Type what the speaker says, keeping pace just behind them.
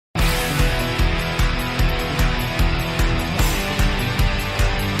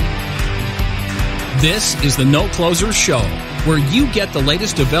This is the Note Closer Show, where you get the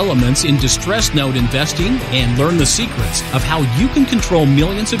latest developments in distressed note investing and learn the secrets of how you can control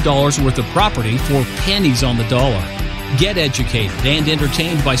millions of dollars worth of property for pennies on the dollar. Get educated and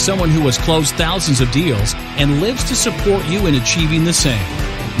entertained by someone who has closed thousands of deals and lives to support you in achieving the same.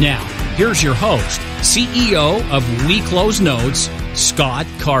 Now, here's your host, CEO of We Close Notes, Scott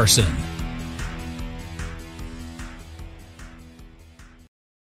Carson.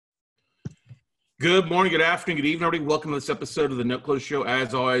 Good morning, good afternoon, good evening, everybody. Welcome to this episode of the Note Close Show.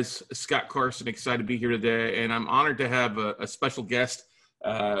 As always, Scott Carson, excited to be here today, and I'm honored to have a special guest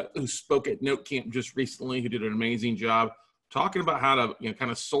who spoke at Note Camp just recently, who did an amazing job talking about how to kind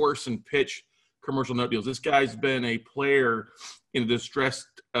of source and pitch commercial note deals. This guy's been a player in the distressed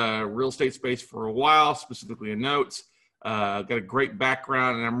real estate space for a while, specifically in notes. Got a great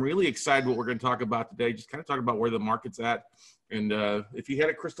background, and I'm really excited what we're going to talk about today. Just kind of talk about where the market's at, and if you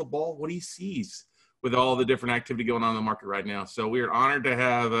had a crystal ball, what he sees with all the different activity going on in the market right now. So we are honored to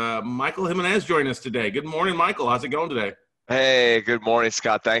have Michael Jimenez join us today. Good morning, Michael. How's it going today? Hey, good morning,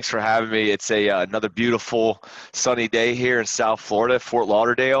 Scott. Thanks for having me. It's another beautiful sunny day here in South Florida, Fort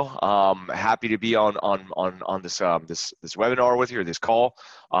Lauderdale. Happy to be on this webinar with you, or this call.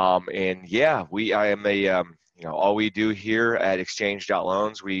 And yeah, I am all we do here at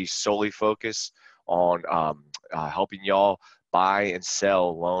Xchange.Loans, we solely focus on helping y'all buy and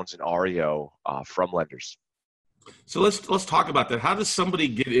sell loans and REO from lenders. So let's talk about that. How does somebody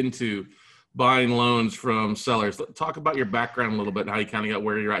get into buying loans from sellers? Talk about your background a little bit and how you kind of got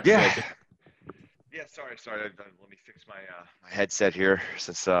where you're at today. Yeah. Sorry. Let me fix my headset here.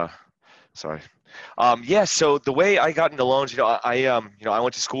 So the way I got into loans, I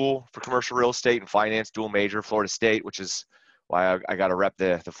went to school for commercial real estate and finance, dual major, Florida State, which is why I got to rep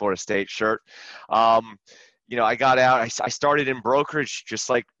the Florida State shirt. I got out. I started in brokerage, just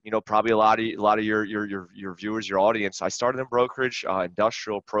like probably a lot of your viewers, your audience. I started in brokerage,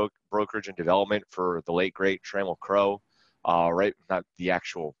 industrial brokerage and development for the late great Trammell Crow, right? Not the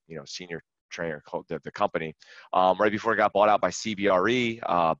actual senior trainer, the company. Right before it got bought out by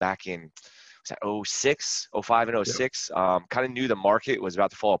CBRE back in 05 and 06. Kind of knew the market was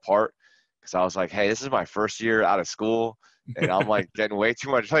about to fall apart because I was like, hey, this is my first year out of school. And I'm like getting way too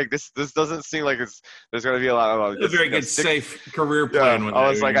much. Like this doesn't seem like there's going to be a lot of a very good, safe career plan. I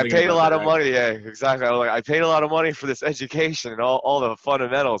was like, I paid a lot of money. Yeah, exactly. I was like, I paid a lot of money for this education, and all the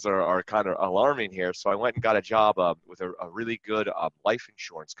fundamentals are kind of alarming here. So I went and got a job with a really good life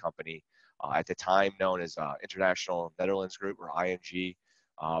insurance company at the time known as International Netherlands Group, or ING.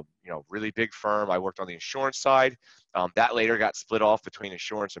 Really big firm. I worked on the insurance side. That later got split off between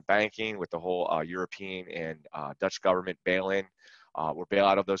insurance and banking with the whole European and Dutch government bail-in, or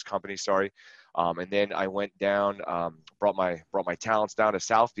bailout of those companies, sorry. And then I went down, brought my talents down to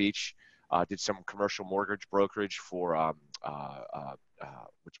South Beach, did some commercial mortgage brokerage for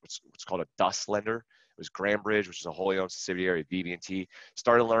what's called a DUS lender. It was Grambridge, which is a wholly owned subsidiary of BB&T.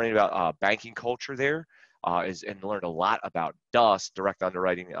 Started learning about banking culture there. And learned a lot about DUS, direct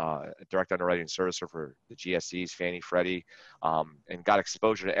underwriting servicer for the GSEs, Fannie, Freddie, and got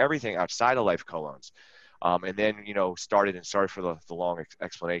exposure to everything outside of life co-loans. And then, sorry for the long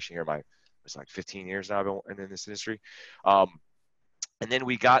explanation here. It's like 15 years now I've been in this industry. And then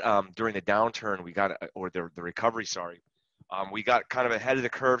we got, during the downturn, the recovery, we got kind of ahead of the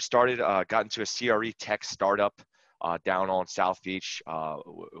curve, got into a CRE tech startup down on South Beach.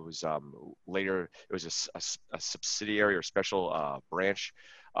 It was a subsidiary or special branch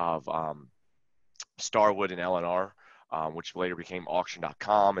of Starwood and LNR, which later became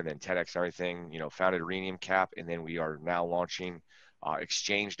Auction.com and then 10X and everything. Founded Renium Cap, and then we are now launching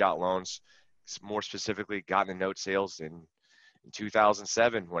Xchange.Loans. More specifically, got into note sales in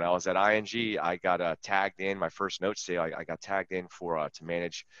 2007 when I was at ING. I got tagged in my first note sale. I got tagged in to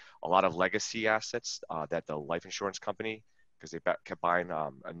manage a lot of legacy assets that the life insurance company, because they kept buying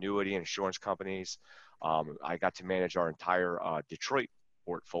annuity insurance companies. I got to manage our entire Detroit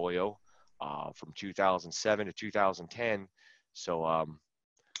portfolio from 2007 to 2010. So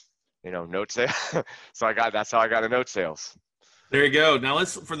note sale. So that's how I got into note sales. There you go. Now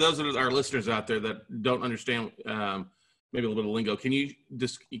for those of our listeners out there that don't understand maybe a little bit of lingo, can you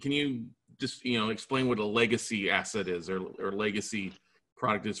just explain what a legacy asset is, or legacy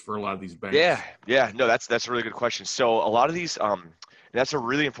product is for a lot of these banks? Yeah. No, that's a really good question. So a lot of these, that's a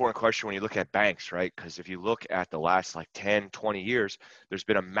really important question when you look at banks, right? Because if you look at the last 10, 20 years, there's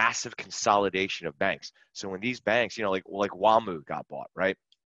been a massive consolidation of banks. So when these banks, like WAMU got bought, right?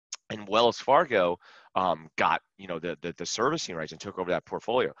 and Wells Fargo got, the servicing rights and took over that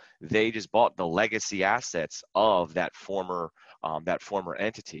portfolio. They just bought the legacy assets of that former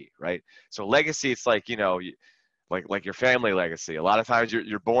entity, right? So legacy, it's like, like your family legacy. A lot of times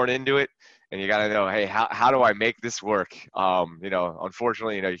you're born into it, and you got to know, hey, how do I make this work?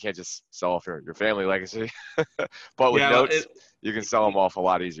 Unfortunately, you can't just sell off your family legacy, but with Yeah, notes, you can sell them off a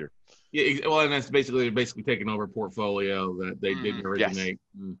lot easier. yeah. Well, and that's they're basically taking over a portfolio that they didn't Yes, originate.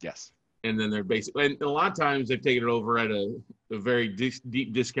 yes, And then they're basically, and a lot of times they've taken it over at a very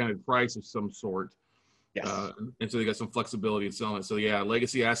deep discounted price of some sort. yes. And so they got some flexibility in selling it. So yeah,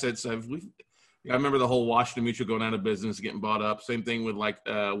 legacy assets. I remember the whole Washington Mutual going out of business, getting bought up. Same thing with like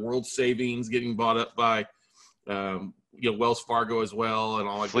World Savings getting bought up by Wells Fargo as well, and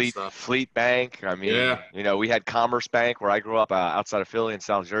all that good stuff. Fleet Bank. I mean, Yeah, we had Commerce Bank where I grew up outside of Philly in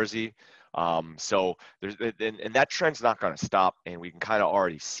South Jersey. So there's and that trend's not going to stop, and we can kind of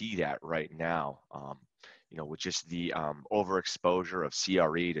already see that right now. With just the overexposure of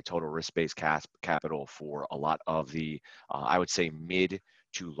CRE to total risk-based capital for a lot of the, I would say, mid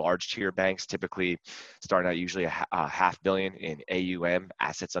to large tier banks, typically starting out usually a half billion in AUM,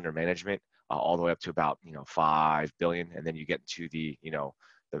 assets under management, all the way up to about 5 billion, and then you get into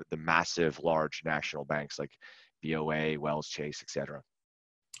the massive large national banks like BOA, Wells, Chase, etc.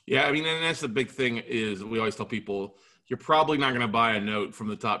 yeah. I mean, and that's the big thing is we always tell people you're probably not going to buy a note from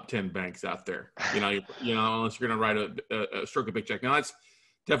the top 10 banks out there. Unless you're going to write a stroke a big check. Now that's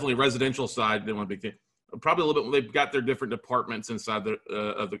definitely residential side. They want a big thing. Probably a little bit. They've got their different departments inside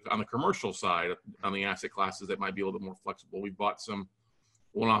on the commercial side on the asset classes that might be a little bit more flexible. We bought some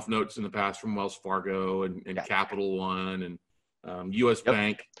one-off notes in the past from Wells Fargo and Capital One and U.S.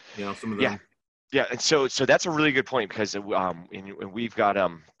 Bank. Some of them. Yeah, and so that's a really good point because and we've got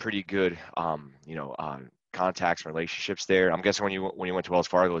pretty good contacts and relationships there. I'm guessing when you went to Wells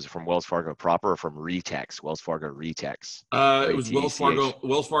Fargo, was it from Wells Fargo proper or from Retex? Wells Fargo Retex. It was Wells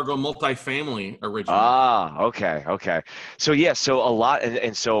Fargo multifamily originally. Okay. So yeah, so a lot,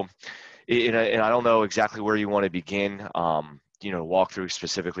 and so, and I don't know exactly where you want to begin. Walk through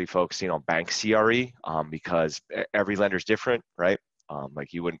specifically focusing on bank CRE, because every lender's different, right?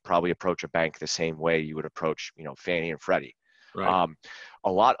 Like you wouldn't probably approach a bank the same way you would approach, Fannie and Freddie. Right.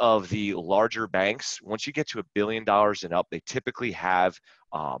 A lot of the larger banks, once you get to $1 billion and up, they typically have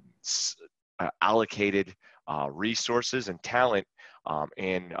allocated resources and talent,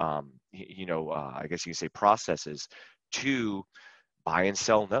 and I guess you can say processes to buy and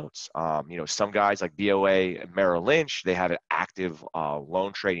sell notes. Some guys like BOA and Merrill Lynch, they have an active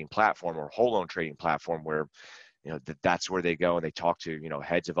loan trading platform or whole loan trading platform where that's where they go and they talk to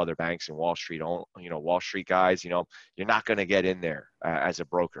heads of other banks and Wall Street guys. You're not going to get in there as a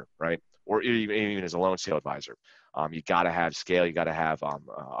broker, right? Or even as a loan sale advisor. You got to have scale. You got to have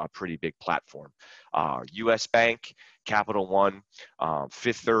a pretty big platform. U.S. Bank, Capital One,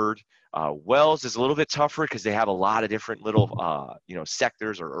 Fifth Third. Wells is a little bit tougher because they have a lot of different little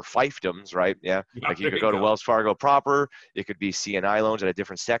sectors or fiefdoms, right? Yeah, like you could go to Wells Fargo proper. It could be CNI loans at a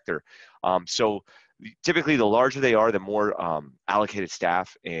different sector. So typically, the larger they are, the more allocated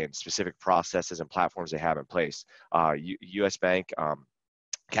staff and specific processes and platforms they have in place. U.S. Bank,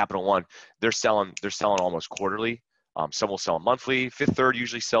 Capital One, they're selling almost quarterly. Some will sell monthly. Fifth Third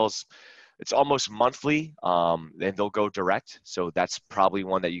usually sells. It's almost monthly, and they'll go direct. So that's probably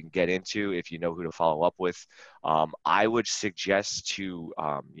one that you can get into if you know who to follow up with. I would suggest to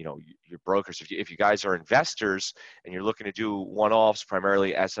your brokers, if you guys are investors and you're looking to do one-offs,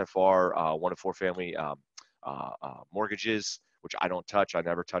 primarily SFR, 1 to 4 family mortgages, which I don't touch. I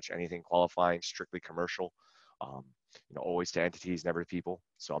never touch anything qualifying, strictly commercial. Always to entities, never to people.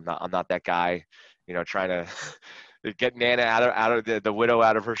 So I'm not that guy, trying to get Nana out of the widow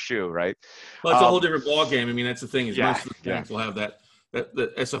out of her shoe, right? Well, it's a whole different ball game. I mean, that's the thing is most of the banks yeah. will have that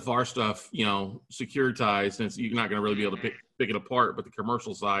the SFR stuff, securitized, since you're not going to really be able to pick it apart. But the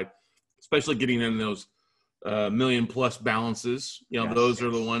commercial side, especially getting in those million plus balances, those are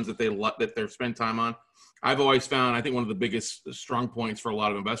the ones that they're spend time on. I've always found, I think one of the biggest strong points for a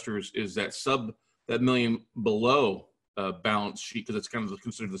lot of investors is that that million below balance sheet, because it's kind of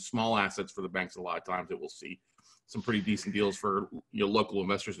considered the small assets for the banks. A lot of times that we'll see some pretty decent deals for local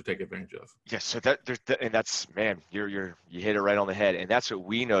investors to take advantage of. Yes, so that's man, you hit it right on the head, and that's what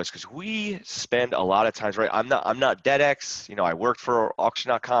we notice because we spend a lot of times, right? I'm not DebtX. I worked for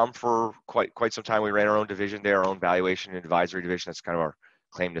Auction.com for quite some time. We ran our own division there, our own valuation and advisory division. That's kind of our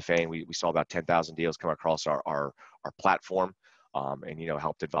claim to fame. We saw about 10,000 deals come across our platform, and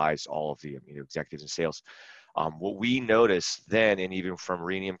helped advise all of the executives and sales. What we noticed then, and even from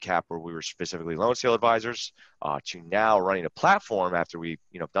Rhenium Cap, where we were specifically loan sale advisors, to now running a platform after we,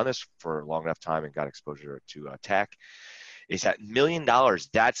 done this for a long enough time and got exposure to tech, is that $1 million.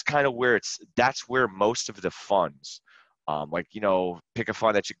 That's kind of where that's where most of the funds, pick a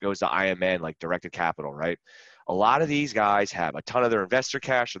fund that goes to IMN, like directed capital, right? A lot of these guys have a ton of their investor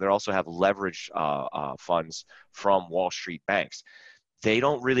cash, and they also have leverage funds from Wall Street banks. They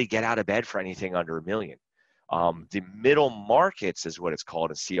don't really get out of bed for anything under $1 million. The middle markets is what it's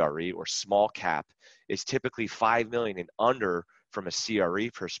called in CRE, or small cap, is typically 5 million and under from a CRE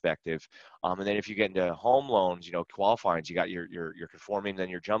perspective. And then if you get into home loans, qualifying, you got your conforming, then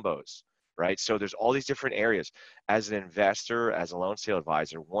your jumbos, right? So there's all these different areas. As an investor, as a loan sale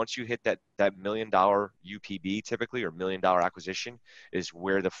advisor, once you hit that $1 million UPB typically, or $1 million acquisition, is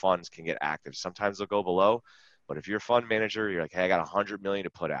where the funds can get active. Sometimes they'll go below, but if you're a fund manager, you're like, hey, I got 100 million to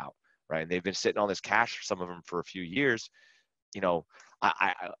put out, right? And they've been sitting on this cash, some of them for a few years. They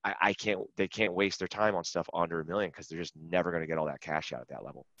can't waste their time on stuff under $1 million, because they're just never going to get all that cash out at that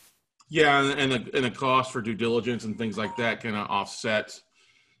level. Yeah, and the cost for due diligence and things like that kind of offset.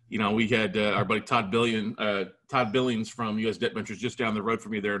 We had our buddy Todd Billings from U.S. Debt Ventures just down the road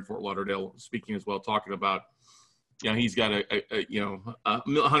from me there in Fort Lauderdale speaking as well, talking about, he's got a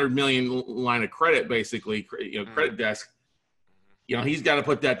 $100 million line of credit, basically, credit desk. He's got to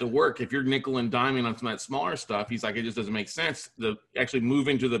put that to work. If you're nickel and diming on some of that smaller stuff, he's like, it just doesn't make sense. Actually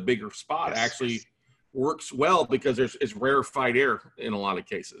moving to the bigger spot actually works well, because it's rarefied air in a lot of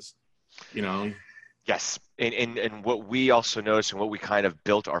cases, Yes. And what we also noticed, and what we kind of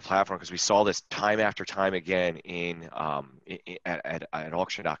built our platform, because we saw this time after time again at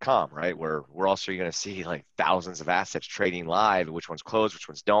auction.com, right? Where we're also going to see like thousands of assets trading live, which ones close, which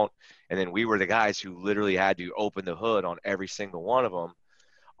ones don't. And then we were the guys who literally had to open the hood on every single one of them,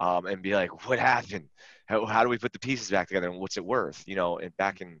 and be like, what happened? How do we put the pieces back together, and what's it worth? And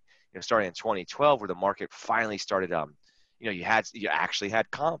back in, starting in 2012, where the market finally started, you actually had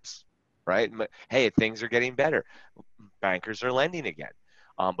comps. Right? Hey, things are getting better. Bankers are lending again.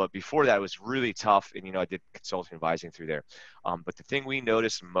 But before that, it was really tough. And, I did consulting advising through there. But the thing we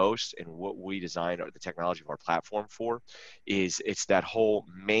noticed most, and what we designed the technology of our platform for, is it's that whole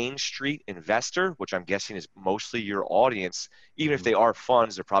Main Street investor, which I'm guessing is mostly your audience. Even if they are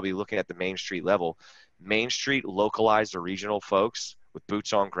funds, they're probably looking at the Main Street level. Main Street localized or regional folks with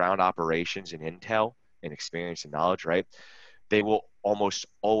boots on ground operations and intel and experience and knowledge, right? They will almost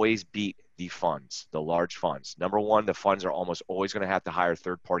always beat the funds, the large funds. Number one, the funds are almost always going to have to hire a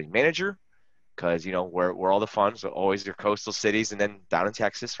third-party manager, because, where all the funds are always your coastal cities and then down in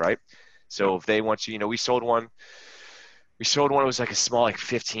Texas, right? So if they want you, we sold one. It was like a small, like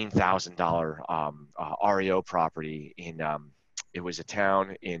 $15,000 REO property in, it was a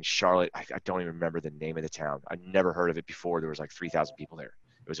town in Charlotte. I don't even remember the name of the town. I never heard of it before. There was like 3,000 people there.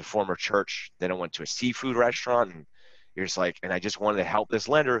 It was a former church. Then it went to a seafood restaurant, and you're just like, and I just wanted to help this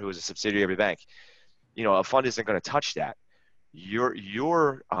lender who was a subsidiary of a bank. A fund isn't going to touch that. Your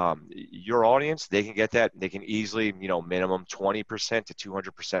audience, they can get that. They can easily, minimum 20% to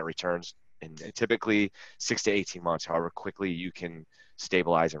 200% returns, and typically 6 to 18 months, however quickly you can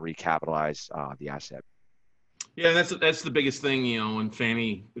stabilize and recapitalize the asset. Yeah, that's the biggest thing. When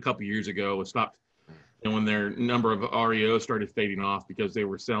Fannie a couple of years ago was stopped, and when their number of REOs started fading off, because they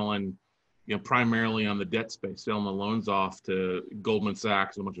were selling, primarily on the debt space, selling the loans off to Goldman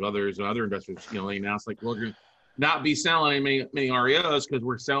Sachs and a bunch of others and other investors. They announced, like, well, we're going to not be selling many REOs, because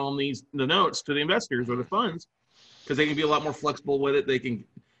we're selling the notes to the investors or the funds, because they can be a lot more flexible with it. They can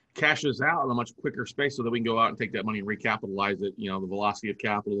cash us out in a much quicker space, so that we can go out and take that money and recapitalize it. The velocity of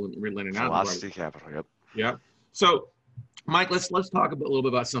capital and lending out. Velocity of capital. Yep. Yeah. So, Mike, let's talk a little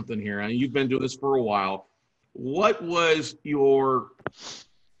bit about something here. And you've been doing this for a while. What was your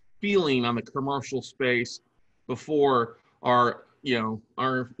feeling on the commercial space before our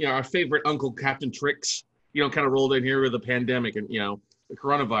favorite Uncle Captain Tricks, kind of rolled in here with the pandemic and, the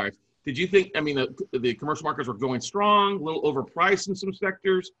coronavirus? Did you think, the commercial markets were going strong, a little overpriced in some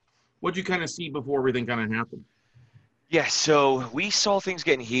sectors? What did you kind of see before everything kind of happened? Yeah, so we saw things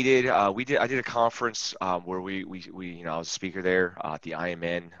getting heated. I did a conference where we I was a speaker there at the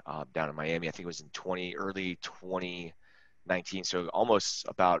IMN down in Miami. I think it was in early 2019, so almost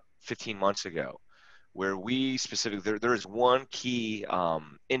about 15 months ago, where we specifically, there is one key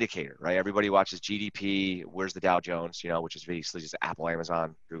indicator, right? Everybody watches GDP, where's the Dow Jones, which is basically just Apple,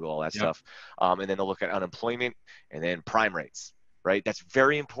 Amazon, Google, all that stuff. And then they'll look at unemployment and then prime rates, right? That's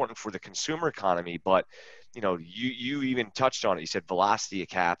very important for the consumer economy, but you even touched on it. You said velocity of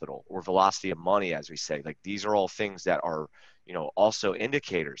capital, or velocity of money, as we say. Like, these are all things that are, also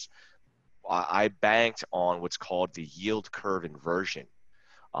indicators. I banked on what's called the yield curve inversion.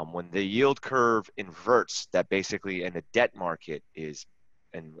 When the yield curve inverts, that basically in the debt market is,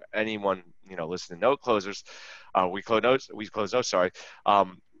 and anyone, listen to note closers, we close notes, sorry.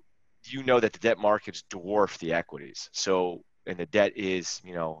 That the debt markets dwarf the equities. So, and the debt is,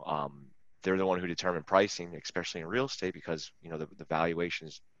 they're the one who determine pricing, especially in real estate, because, the valuation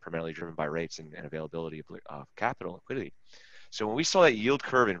is primarily driven by rates and availability of capital and liquidity. So when we saw that yield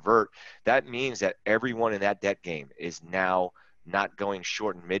curve invert, that means that everyone in that debt game is now not going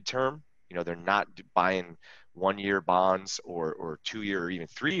short and midterm. They're not buying 1-year bonds or 2-year or even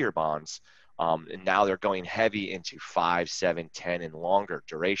 3-year bonds. And now they're going heavy into 5, 7, 10, and longer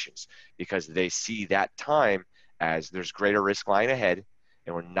durations, because they see that time as there's greater risk lying ahead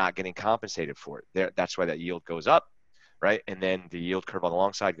and we're not getting compensated for it. That's why that yield goes up, right? And then the yield curve on the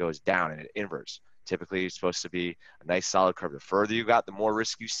long side goes down and it inverts. Typically, it's supposed to be a nice solid curve. The further you got, the more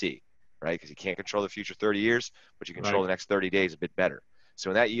risk you see, right? Because you can't control the future 30 years, but you control the next 30 days a bit better.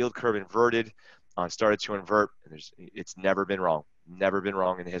 So when that yield curve inverted, started to invert, and it's never been wrong. Never been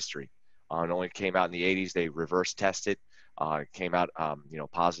wrong in history. It only came out in the 80s. They reverse tested. It came out,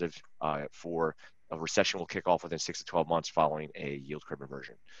 positive for a recession will kick off within 6 to 12 months following a yield curve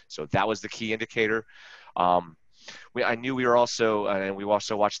inversion. So that was the key indicator. I knew we were also, and we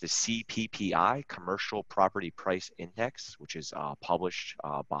also watched the CPPI, Commercial Property Price Index, which is published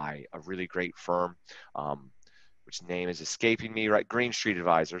by a really great firm, which name is escaping me, right? Green Street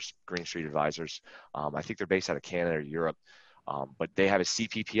Advisors. I think they're based out of Canada or Europe. But they have a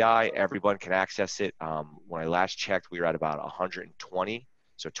CPPI. Everyone can access it. When I last checked, we were at about 120,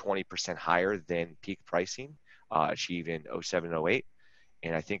 so 20% higher than peak pricing achieved in 07, 08.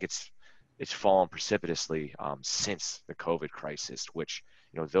 And I think it's fallen precipitously since the COVID crisis, which,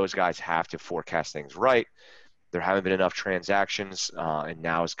 those guys have to forecast things right. There haven't been enough transactions, and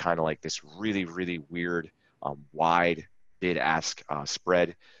now it's kind of like this really, really weird, wide bid-ask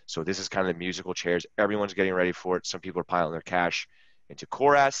spread. So this is kind of the musical chairs. Everyone's getting ready for it. Some people are piling their cash into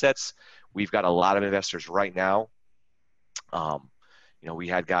core assets. We've got a lot of investors right now. We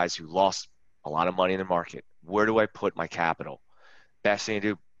had guys who lost a lot of money in the market. Where do I put my capital? Best thing to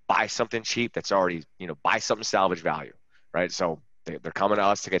do, buy something cheap that's already, buy something salvage value, right? So they're coming to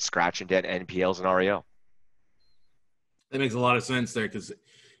us to get scratch and dent NPLs and REO. That makes a lot of sense there, because,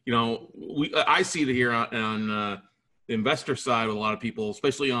 I see it here on the investor side with a lot of people,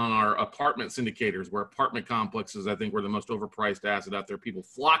 especially on our apartment syndicators, where apartment complexes, I think, were the most overpriced asset out there. People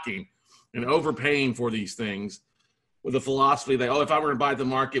flocking and overpaying for these things with the philosophy that, if I were to buy the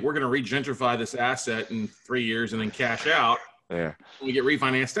market, we're going to re-gentrify this asset in 3 years and then cash out. Yeah. We get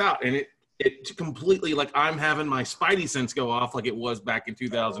refinanced out. And it completely, like, I'm having my spidey sense go off like it was back in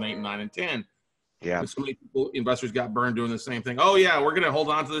 2008 and 9 and 10. Yeah. And so many investors got burned doing the same thing. Oh, yeah, we're going to hold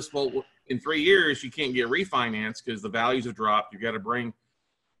on to this. Well, in 3 years, you can't get refinanced because the values have dropped. You've got to bring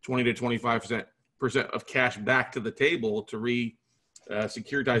 20 to 25% of cash back to the table to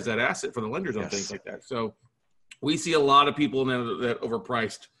securitize that asset for the lenders on things like that. So we see a lot of people in that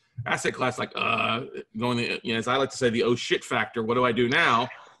overpriced asset class, like going, as I like to say, the oh shit factor. What do I do now?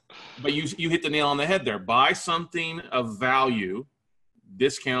 But you hit the nail on the head there. Buy something of value,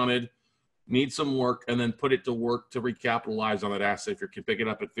 discounted, need some work, and then put it to work to recapitalize on that asset. If you can pick it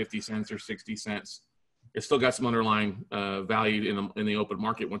up at 50 cents or 60 cents, it's still got some underlying value in the open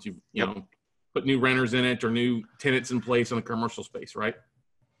market once you've put new renters in it or new tenants in place in the commercial space, right?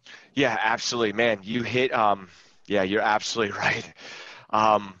 Yeah, absolutely, man. You hit you're absolutely right.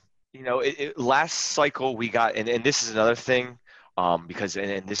 Last cycle we got, and this is another thing, because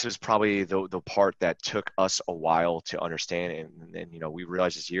this was probably the part that took us a while to understand, and we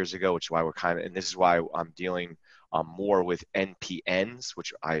realized this years ago, which is why this is why I'm dealing more with NPNs,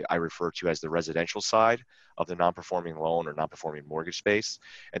 which I refer to as the residential side of the non-performing loan or non-performing mortgage space,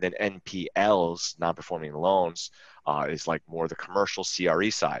 and then NPLs, non-performing loans, is like more the commercial CRE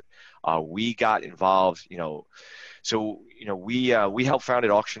side. We got involved, we helped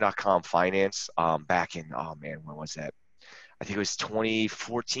founded Auction.com Finance back in, when was that? I think it was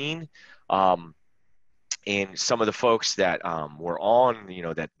 2014. And some of the folks that were on,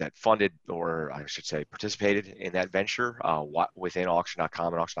 that funded, or I should say participated in that venture within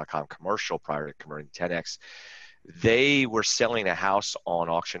Auction.com and Auction.com Commercial prior to converting 10X, they were selling a house on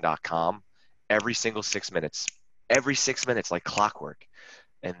Auction.com every single 6 minutes, like clockwork.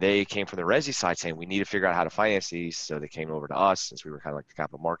 And they came from the resi side saying, we need to figure out how to finance these. So they came over to us, since we were kind of like the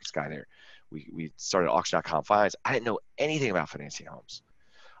capital markets guy there. We started Auction.com Finance. I didn't know anything about financing homes.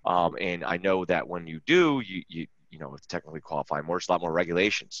 And I know that when you do, you it's technically qualifying more, there's a lot more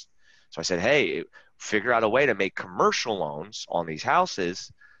regulations. So I said, hey, figure out a way to make commercial loans on these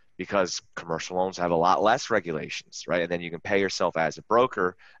houses, because commercial loans have a lot less regulations, right? And then you can pay yourself as a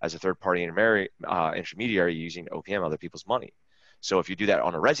broker, as a third-party intermediary using OPM, other people's money. So if you do that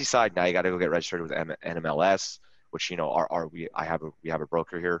on a resi side, now you got to go get registered with NMLS, which, you know, we have a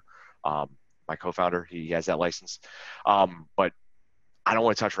broker here. My co-founder, he has that license. But I don't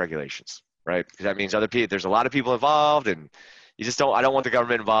want to touch regulations, right? Because that means there's a lot of people involved, and I don't want the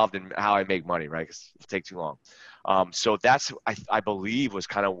government involved in how I make money, right? Because it'll take too long. So that's, I believe, was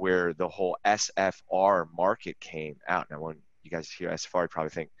kind of where the whole SFR market came out. Now, when you guys hear SFR, you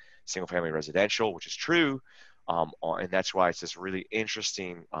probably think single family residential, which is true. And that's why it's this really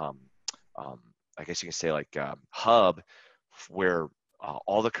interesting, I guess you can say, like, hub where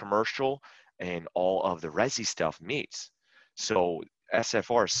all the commercial and all of the resi stuff meets. So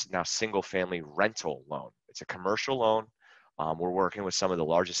SFR is now single family rental loan. It's a commercial loan. We're working with some of the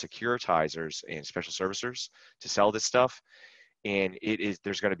largest securitizers and special servicers to sell this stuff. And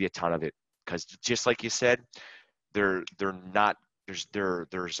there's going to be a ton of it, because just like you said, there's a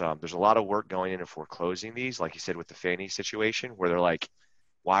lot of work going into foreclosing these, like you said, with the Fannie situation, where they're like,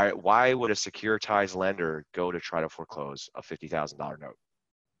 why would a securitized lender go to try to foreclose a $50,000 note?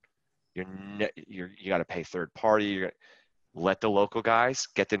 You got to pay third party. Let the local guys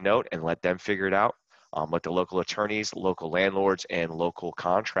get the note and let them figure it out. Let the local attorneys, local landlords, and local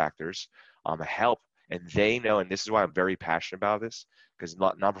contractors help. And they know, and this is why I'm very passionate about this, because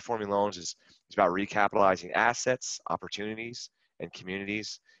non-performing loans is about recapitalizing assets, opportunities, and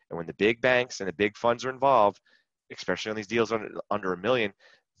communities. And when the big banks and the big funds are involved, especially on these deals under $1 million,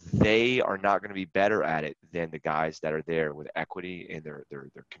 they are not going to be better at it than the guys that are there with equity in their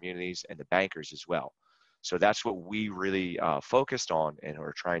communities, and the bankers as well. So that's what we really focused on and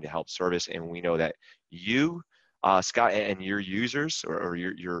are trying to help service. And we know that you, Scott, and your users or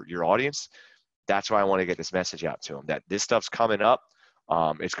your audience, that's why I want to get this message out to them, that this stuff's coming up.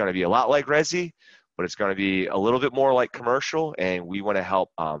 It's going to be a lot like resi, but it's going to be a little bit more like commercial. And we want to help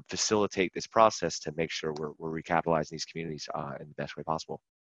facilitate this process to make sure we're recapitalizing these communities in the best way possible.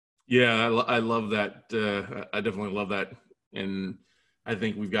 Yeah, I love that. I definitely love that. And I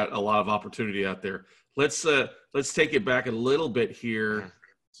think we've got a lot of opportunity out there. Let's take it back a little bit here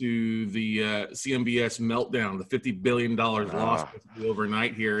to the CMBS meltdown, the $50 billion lost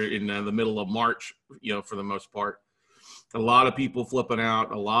overnight here in the middle of March, you know, for the most part. A lot of people flipping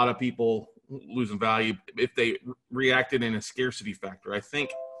out, a lot of people losing value if they reacted in a scarcity factor. I think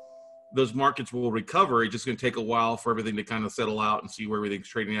those markets will recover. It's just going to take a while for everything to kind of settle out and see where everything's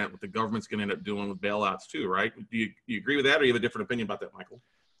trading at, what the government's going to end up doing with bailouts too, right? Do you agree with that, or you have a different opinion about that, Michael?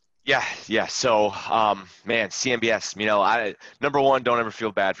 Yeah. So, man, CMBS, you know, number one, don't ever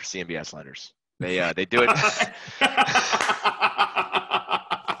feel bad for CMBS lenders. They do it.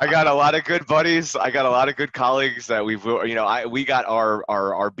 I got a lot of good buddies. I got a lot of good colleagues that we got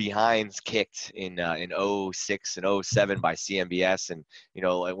our behinds kicked in 06 and 07 by CMBS. And, you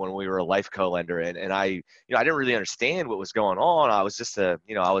know, when we were a life co-lender, and I didn't really understand what was going on. I was just I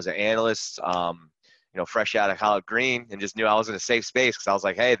was an analyst, fresh out of college green, and just knew I was in a safe space, because I was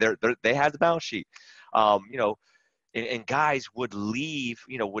like, hey, they have the balance sheet, and guys would leave,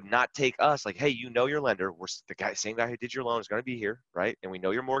 would not take us, like, hey, your lender, we're the same guy who did your loan is going to be here, right? And we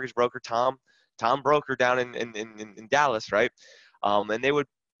know your mortgage broker, Tom Broker down in Dallas, right? And they would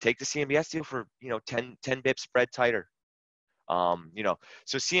take the CMBS deal for 10 bips spread tighter.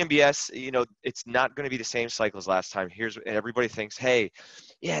 So CMBS, it's not going to be the same cycle as last time. Everybody thinks, hey,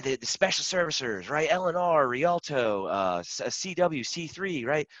 yeah, the special servicers, right? LNR, Rialto, CW, C3,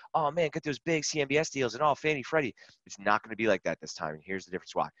 right? Oh man, get those big CMBS deals and all Fannie, Freddie. It's not going to be like that this time. And here's the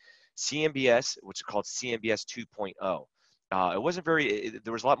difference why. CMBS, which is called CMBS 2.0,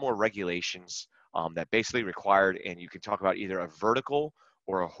 there was a lot more regulations that basically required, and you can talk about either a vertical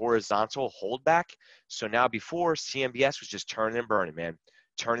or a horizontal holdback. So now, before, CMBS was just turning and burning, man.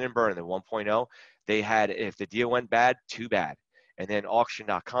 Turning and burning. The 1.0, they had, if the deal went bad, too bad. And then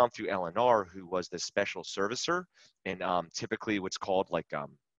Auction.com through LNR, who was the special servicer, and typically what's called like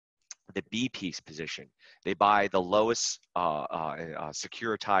the B piece position. They buy the lowest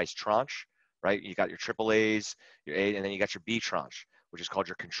securitized tranche, right? You got your AAAs, your A, and then you got your B tranche, which is called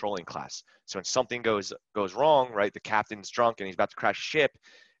your controlling class. So when something goes wrong, right, the captain's drunk and he's about to crash a ship,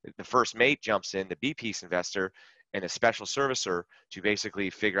 the first mate jumps in, the B piece investor, and a special servicer to basically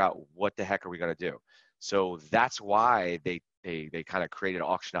figure out what the heck are we going to do. So that's why they kind of created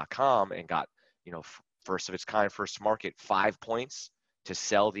Auction.com and got, first of its kind, first to market, 5 points to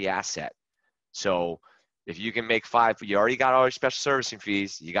sell the asset. So if you can make 5, you already got all your special servicing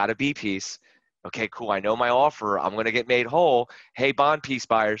fees, you got a B piece. Okay, cool. I know my offer. I'm going to get made whole. Hey, bond piece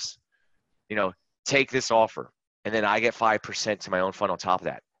buyers, take this offer. And then I get 5% to my own fund on top of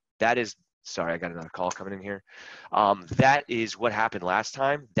that. That is, sorry, I got another call coming in here. That is what happened last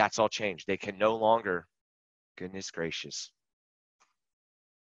time. That's all changed. They can no longer, goodness gracious.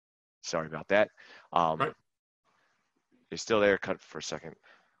 Sorry about that. Right. They're still there. Cut for a second.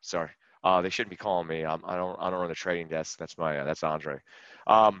 Sorry. They shouldn't be calling me. I don't run the trading desk. That's that's Andre.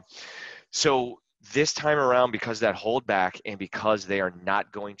 So this time around, because that holdback and because they are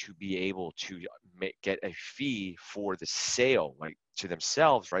not going to be able to get a fee for the sale, like to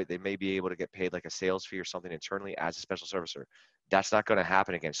themselves, right? They may be able to get paid like a sales fee or something internally as a special servicer. That's not going to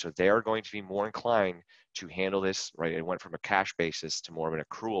happen again. So they are going to be more inclined to handle this, right? It went from a cash basis to more of an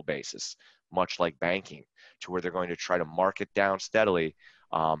accrual basis, much like banking, to where they're going to try to mark it down steadily,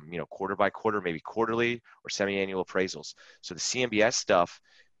 quarter by quarter, maybe quarterly or semi-annual appraisals. So the CMBS stuff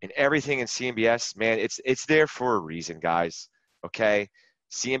and everything in CMBS, man, it's there for a reason, guys. Okay.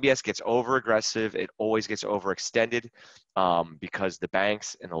 CMBS gets over aggressive. It always gets overextended because the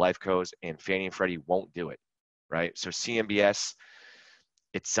banks and the life cos and Fannie and Freddie won't do it. Right. So CMBS,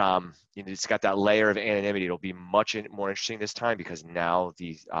 it's it's got that layer of anonymity. It'll be much more interesting this time because now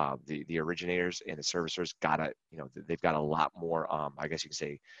the originators and the servicers they've got a lot more I guess you can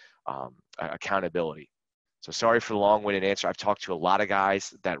say accountability. So sorry for the long-winded answer. I've talked to a lot of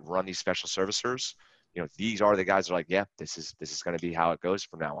guys that run these special servicers. These are the guys that are like, yeah, this is going to be how it goes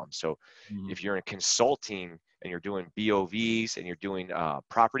from now on. So if you're in consulting and you're doing BOVs and you're doing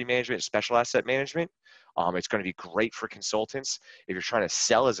property management, special asset management, it's going to be great for consultants. If you're trying to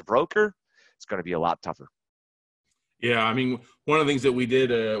sell as a broker, it's going to be a lot tougher. Yeah, I mean, one of the things that we did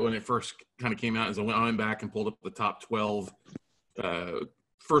when it first kind of came out is I went back and pulled up the top 12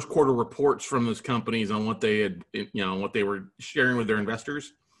 first quarter reports from those companies on what they had, what they were sharing with their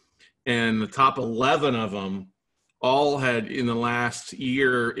investors. And the top 11 of them all had in the last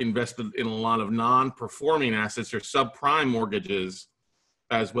year invested in a lot of non-performing assets or subprime mortgages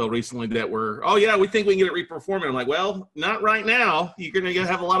as well recently that were, oh yeah, we think we can get it reperforming. I'm like, well, not right now. You're going to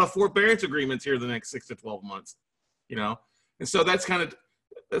have a lot of forbearance agreements here the next 6 to 12 months, And so that's kind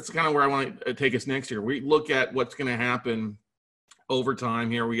of where I want to take us next year. We look at what's going to happen over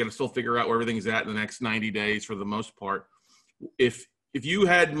time here. We got to still figure out where everything's at in the next 90 days for the most part. If you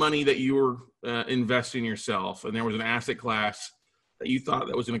had money that you were investing yourself and there was an asset class that you thought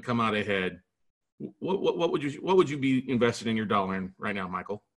that was going to come out ahead, what would you be invested in your dollar in right now,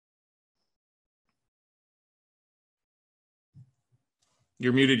 Michael?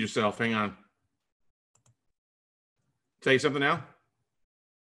 You're muted yourself. Hang on. Say something now.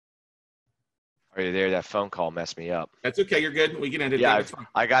 Are you there? That phone call messed me up. That's okay. You're good. We can end it. Yeah,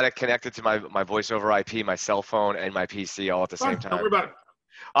 I got it connected to my voice over IP, my cell phone, and my PC all at the same time. Don't worry about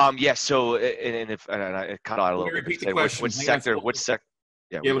it. Yeah. So, and it cut out a little bit. Repeat the question. Which sector? Which sector?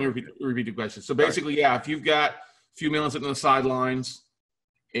 Yeah. Let me repeat the question. So basically, yeah, if you've got a few million sitting on the sidelines,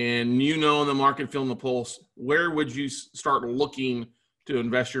 and the market feeling the pulse, where would you start looking to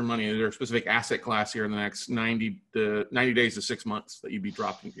invest your money? Is there a specific asset class here in the next 90 days to 6 months that you'd be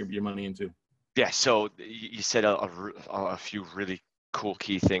dropping your money into? Yeah, so you said a few really cool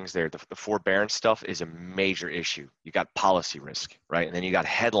key things there. The forbearance stuff is a major issue. You got policy risk, right? And then you got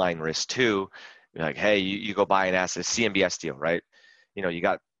headline risk too. You're like, hey, you go buy an asset, a CMBS deal, right? You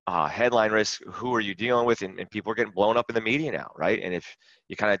got headline risk. Who are you dealing with? And people are getting blown up in the media now, right? And if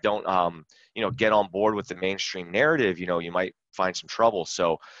you kind of don't, get on board with the mainstream narrative, you might find some trouble.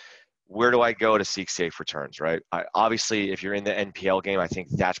 So where do I go to seek safe returns, right? Obviously, if you're in the NPL game, I think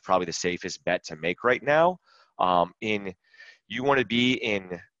that's probably the safest bet to make right now. You want to be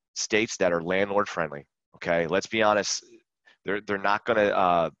in states that are landlord friendly, okay? Let's be honest. They're not going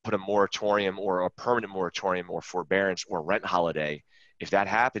to put a moratorium or a permanent moratorium or forbearance or rent holiday. If that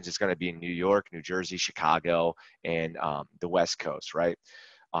happens, it's going to be in New York, New Jersey, Chicago, and the West Coast, right?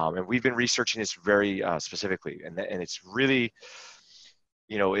 And we've been researching this very specifically, and it's really –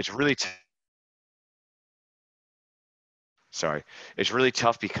 it's really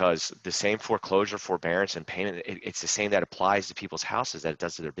tough because the same foreclosure, forbearance, and payment, it's the same that applies to people's houses that it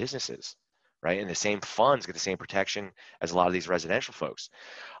does to their businesses, right? And the same funds get the same protection as a lot of these residential folks.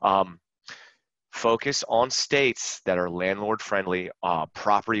 Focus on states that are landlord friendly,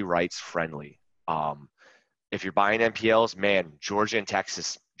 property rights friendly. If you're buying NPLs, man, Georgia,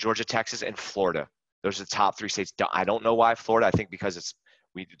 Texas, and Florida. Those are the top 3 states. I don't know why Florida. I think because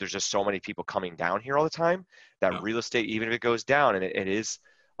there's just so many people coming down here all the time that real estate, even if it goes down, and it is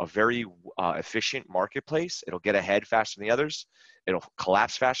a very efficient marketplace, it'll get ahead faster than the others. It'll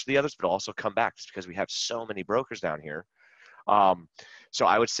collapse faster than the others, but it'll also come back just because we have so many brokers down here. So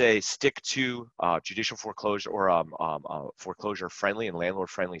I would say stick to judicial foreclosure or foreclosure friendly and landlord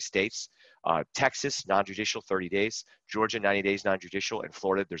friendly states. Texas, non-judicial 30 days, Georgia, 90 days non-judicial, and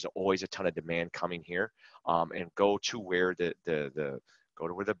Florida, there's always a ton of demand coming here. And go to where the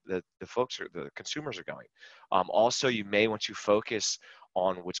folks or the consumers are going. Also, you may want to focus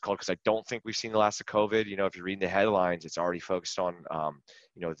on what's called, because I don't think we've seen the last of COVID. If you're reading the headlines, it's already focused on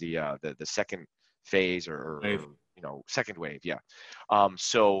the second phase or second wave. Yeah.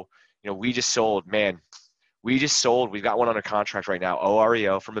 So we just sold, man. We've got one under contract right now,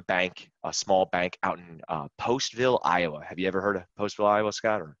 OREO from a bank, a small bank out in Postville, Iowa. Have you ever heard of Postville, Iowa,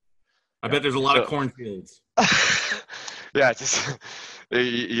 Scott? I bet there's a lot of cornfields. Yeah,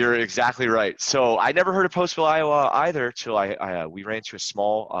 you're exactly right. So I never heard of Postville, Iowa either till we ran into a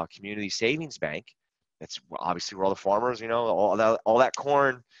small community savings bank. That's obviously where all the farmers, all that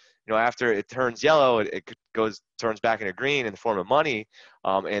corn, after it turns yellow, it turns back into green in the form of money.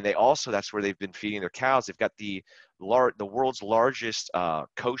 And that's where they've been feeding their cows. They've got the world's largest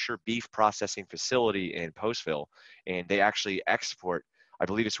kosher beef processing facility in Postville, and they actually export. I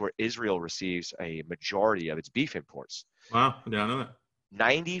believe it's where Israel receives a majority of its beef imports. Wow, I didn't know that.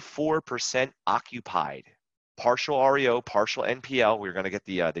 94% occupied, partial REO, partial NPL. We're going to get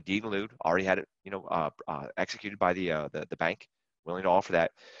the deed in lieu. Already had it, executed by the bank, willing to offer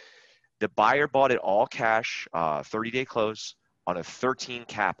that. The buyer bought it all cash, 30-day close on a 13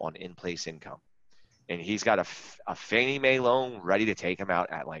 cap on in-place income, and he's got a Fannie Mae loan ready to take him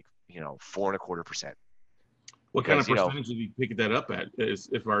out at 4.25%. What kind of percentage did you pick that up at, as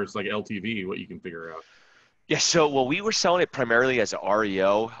far as LTV, what you can figure out? Yeah, so we were selling it primarily as an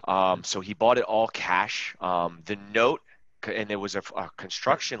REO. So he bought it all cash. The note, and it was a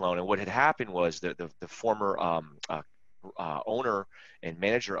construction loan. And what had happened was the former owner and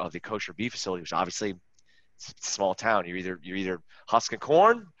manager of the kosher beef facility, which obviously it's a small town. You're either husking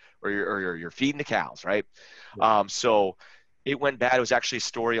corn or you're feeding the cows, right? Yeah. So it went bad. It was actually a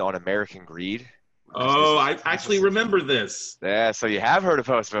story on American Greed. Oh, I actually remember this. Yeah, so you have heard of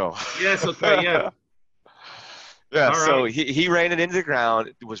Postville. Yes, okay, yeah. Yeah, all so right. he ran it into the ground.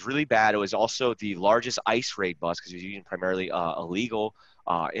 It was really bad. It was also the largest ICE raid bust because he was using primarily illegal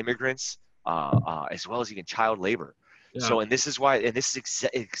immigrants as well as even child labor. Yeah. So, and this is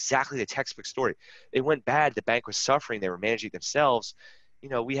exactly the textbook story. It went bad. The bank was suffering. They were managing it themselves.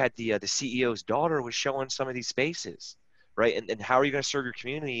 We had the CEO's daughter was showing some of these spaces. Right. And how are you going to serve your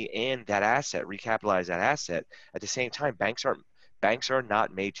community and that asset, recapitalize that asset at the same time? Banks are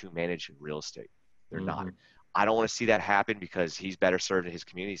not made to manage real estate. They're not. I don't want to see that happen because he's better served in his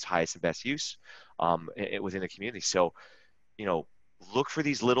community's highest and best use within the community. So, look for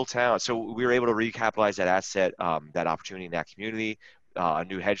these little towns. So we were able to recapitalize that asset, that opportunity in that community. A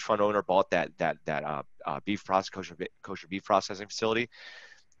new hedge fund owner bought that kosher beef processing facility.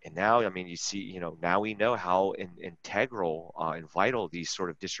 And now, you see, now we know how integral and vital these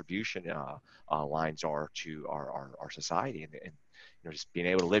sort of distribution lines are to our society, and just being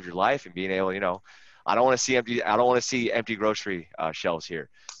able to live your life and being able, I don't want to see empty grocery shelves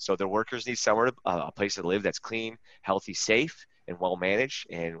here. So the workers need somewhere a place to live that's clean, healthy, safe, and well managed.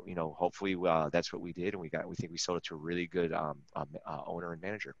 And hopefully that's what we did, and we think we sold it to a really good owner and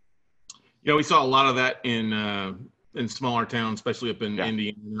manager. We saw a lot of that in smaller towns, especially up in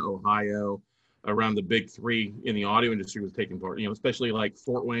Indiana, Ohio, around the big three in the audio industry was taking part, especially like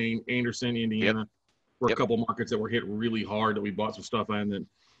Fort Wayne, Anderson, Indiana, were a couple markets that were hit really hard that we bought some stuff in. And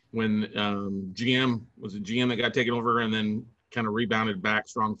when GM that got taken over and then kind of rebounded back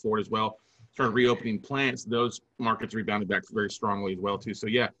strong for it as well, started reopening plants, those markets rebounded back very strongly as well too. So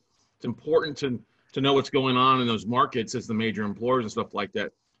yeah, it's important to know what's going on in those markets as the major employers and stuff like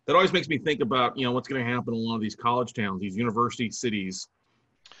that. That always makes me think about, what's going to happen in a lot of these college towns, these university cities,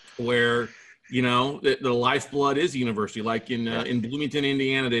 where, the lifeblood is university. Like in Bloomington,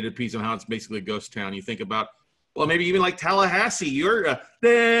 Indiana, they did a piece on how it's basically a ghost town. You think about, well, maybe even like Tallahassee, you're,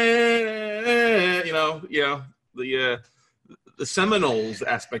 the Seminoles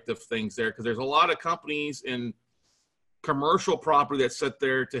aspect of things there, because there's a lot of companies in commercial property that sit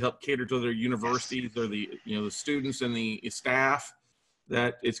there to help cater to their universities or the students and the staff.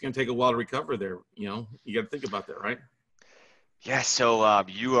 That it's going to take a while to recover there. You got to think about that, right? Yeah. So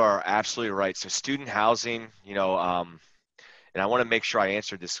you are absolutely right. So student housing, and I want to make sure I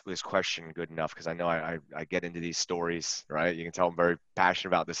answered this question good enough, because I know I get into these stories, right? You can tell I'm very passionate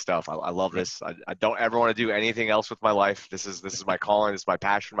about this stuff. I love this. I don't ever want to do anything else with my life. This is my calling. This is my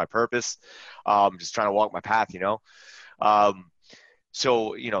passion, my purpose. Just trying to walk my path,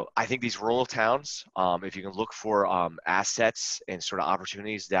 So, I think these rural towns, if you can look for assets and sort of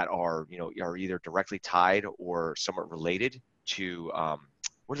opportunities that are, are either directly tied or somewhat related to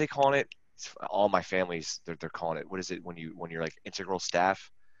what are they calling it? All my families, they're calling it. What is it when you're like integral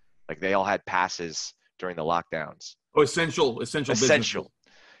staff? Like they all had passes during the lockdowns. Oh, essential businesses. Essential.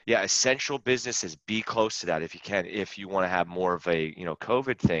 Yeah, essential businesses, be close to that if you can, if you want to have more of a,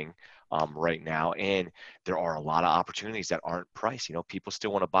 COVID thing right now. And there are a lot of opportunities that aren't priced. People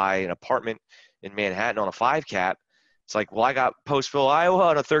still want to buy an apartment in Manhattan on a 5 cap. It's like, well, I got Postville, Iowa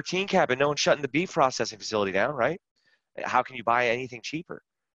on a 13 cap and no one's shutting the beef processing facility down, right? How can you buy anything cheaper,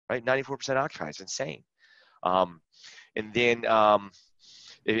 right? 94% occupied. It's insane. And then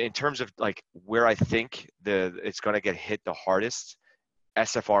in terms of like where I think it's going to get hit the hardest,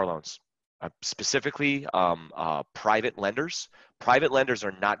 SFR loans, specifically private lenders. Private lenders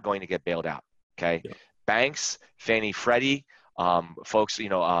are not going to get bailed out. Okay, Yeah. Banks, Fannie, Freddie, folks,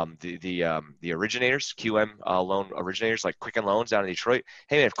 the originators, QM loan originators like Quicken Loans down in Detroit.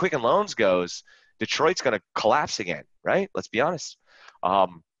 Hey man, if Quicken Loans goes, Detroit's going to collapse again, right? Let's be honest.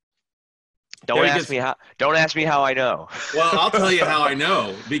 Don't ask me how I know. Well, I'll tell you how I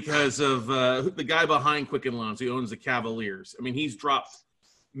know, because of the guy behind Quicken Loans. He owns the Cavaliers. I mean, he's dropped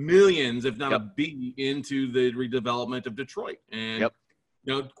millions, if not a B, into the redevelopment of Detroit. And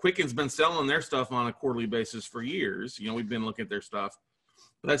Quicken's been selling their stuff on a quarterly basis for years. We've been looking at their stuff.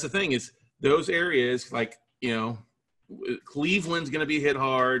 But that's the thing, is those areas like Cleveland's going to be hit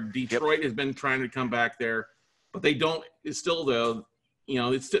hard. Detroit has been trying to come back there, but they don't. It's still though.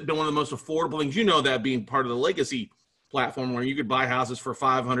 It's been one of the most affordable things. That being part of the legacy platform, where you could buy houses for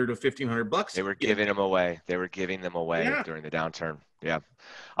 $500 to $1,500. They were giving them away. During the downturn.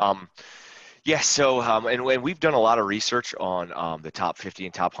 Yeah. So, and we've done a lot of research on the top 50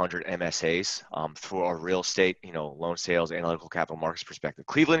 and top 100 MSAs through our real estate, loan sales, analytical capital markets perspective.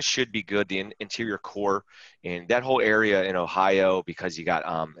 Cleveland should be good. The interior core and that whole area in Ohio, because you got,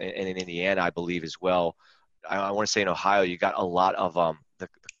 and in Indiana, I believe as well. I want to say in Ohio, you got a lot of what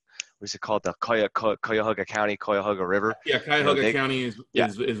is it called? The Cuyahoga County, Cuyahoga River. Yeah, Cuyahoga County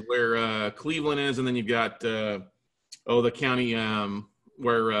is where Cleveland is, and then you've got the county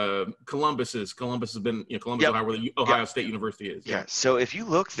where Columbus is. Columbus has been Ohio, where the Ohio State University is. Yeah. So if you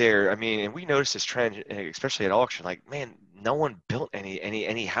look there, I mean, and we noticed this trend, especially at auction. Like, man, no one built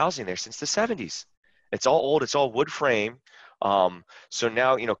any housing there since the 70s. It's all old. It's all wood frame. So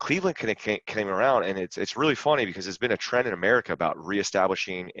now, Cleveland came around, and it's really funny because there's been a trend in America about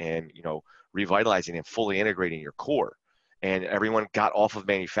reestablishing and, revitalizing and fully integrating your core. And everyone got off of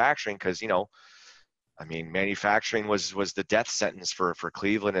manufacturing because, manufacturing was the death sentence for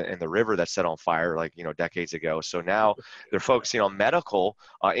Cleveland and the river that set on fire decades ago. So now they're focusing on medical.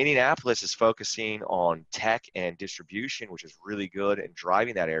 Indianapolis is focusing on tech and distribution, which is really good, and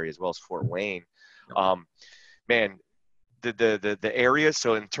driving that area, as well as Fort Wayne. The areas,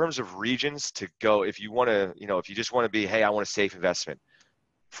 so in terms of regions to go, if you want to, if you just want to be, hey, I want a safe investment,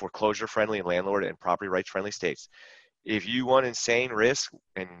 foreclosure friendly and landlord and property rights friendly states. If you want insane risk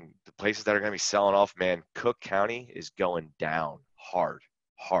and the places that are going to be selling off, man, Cook County is going down hard.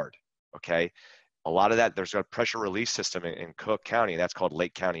 Okay. A lot of that, there's a pressure release system in Cook County, and that's called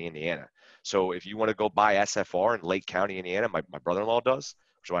Lake County, Indiana. So if you want to go buy SFR in Lake County, Indiana, my brother-in-law does,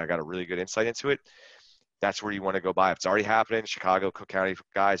 which is why I got a really good insight into it. That's where you want to go buy. If it's already happening, Chicago, Cook County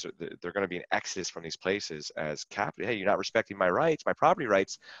guys, they're going to be an exodus from these places as capital. Hey, you're not respecting my rights, my property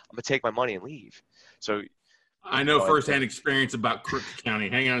rights. I'm going to take my money and leave. So I know firsthand experience about Cook County.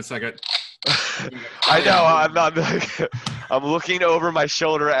 Hang on a second. I know. I'm looking over my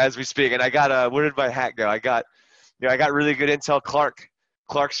shoulder as we speak, and I got where did my hat go? I got really good intel.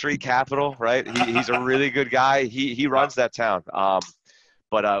 Clark Street Capital, right? He's a really good guy. He runs that town.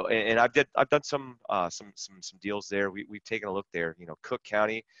 But I've done some deals there. We've taken a look there. Cook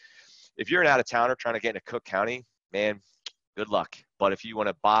County. If you're an out of towner trying to get into Cook County, man, good luck. But if you want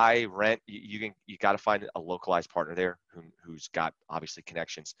to buy, rent, you got to find a localized partner there who's got obviously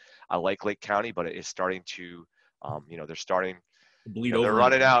connections. I like Lake County, but it is starting to, they're starting. Bleed over. They're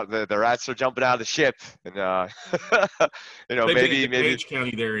running out. The rats are jumping out of the ship, and maybe DuPage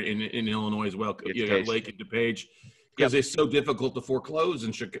County there in Illinois as well. You got Lake and DuPage. Because it's so difficult to foreclose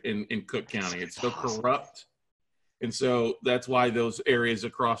in Cook County. It's so corrupt. And so that's why those areas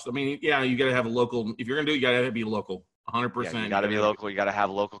across, you got to have a local, if you're going to do it, you got to be local, 100%. Yeah, you got to be local. You got to have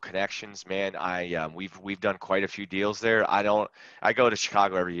local connections, man. We've done quite a few deals there. I go to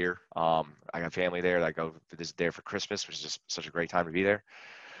Chicago every year. I got family there. I go there for Christmas, which is just such a great time to be there.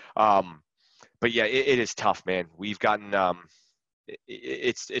 But yeah, it is tough, man. We've gotten,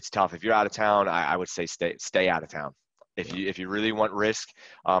 it's tough. If you're out of town, I would say stay out of town. If you really want risk,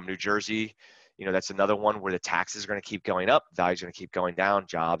 New Jersey, that's another one where the taxes are going to keep going up, values are going to keep going down,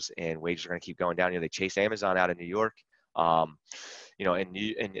 jobs and wages are going to keep going down. They chase Amazon out of New York. And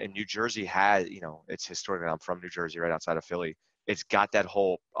New Jersey has, it's historically, I'm from New Jersey, right outside of Philly. It's got that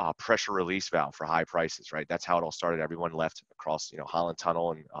whole pressure release valve for high prices, right? That's how it all started. Everyone left across, Holland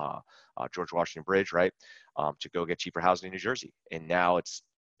Tunnel and George Washington Bridge, right, to go get cheaper housing in New Jersey. And now it's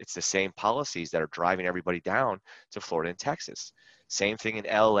the same policies that are driving everybody down to Florida and Texas. Same thing in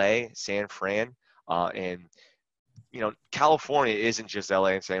LA, San Fran, and California isn't just LA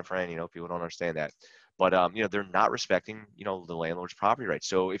and San Fran. People don't understand that. But, they're not respecting, the landlord's property rights.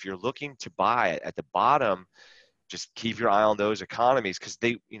 So if you're looking to buy at the bottom, just keep your eye on those economies, because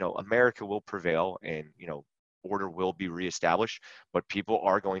America will prevail and, order will be reestablished, but people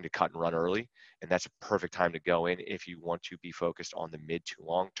are going to cut and run early. And that's a perfect time to go in if you want to be focused on the mid to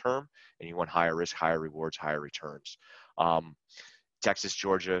long term and you want higher risk, higher rewards, higher returns. Texas,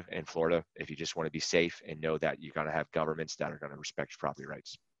 Georgia, and Florida, if you just want to be safe and know that you're going to have governments that are going to respect your property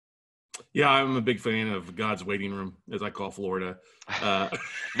rights. Yeah, I'm a big fan of God's waiting room, as I call Florida.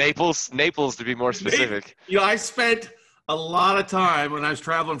 Naples, to be more specific. I spent a lot of time when I was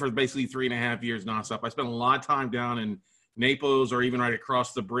traveling for basically 3.5 years nonstop. I spent a lot of time down in Naples, or even right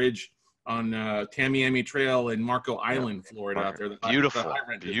across the bridge on Tamiami Trail in Marco Island, Florida, out there. Beautiful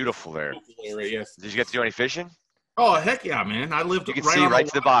there. Beautiful area, yes. Did you get to do any fishing? Oh, heck yeah, man. I lived You can see right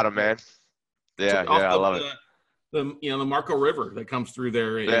to the bottom, man. Yeah, I love it. The Marco River that comes through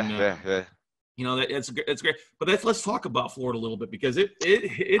there. And, it's great. But let's talk about Florida a little bit, because I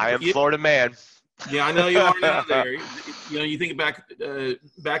am Florida man. Yeah, I know you are down there. You think back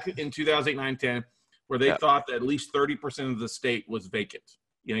in 2008, 9-10, where they thought that at least 30% of the state was vacant.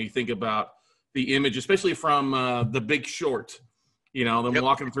 You think about the image, especially from The Big Short. Them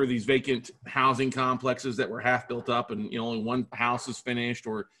walking through these vacant housing complexes that were half built up, and only one house is finished,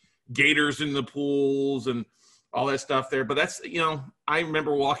 or gators in the pools and all that stuff there. But that's, I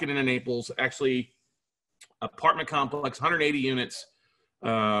remember walking into Naples, actually apartment complex, 180 units,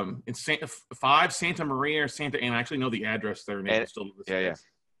 in Santa Maria or Santa Ana. I actually know the address there in Naples. Yeah.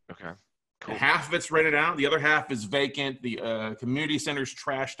 Okay. Cool. Half of it's rented out. The other half is vacant. The community center's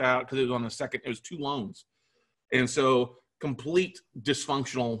trashed out because it was on the second. It was 2 loans. And so complete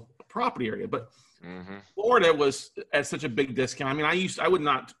dysfunctional property area. But Florida was at such a big discount. I mean, I would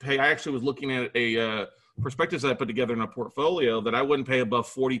not pay. I actually was looking at a prospectus that I put together in a portfolio that I wouldn't pay above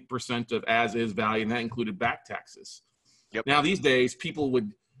 40% of as is value, and that included back taxes. Yep. Now these days, people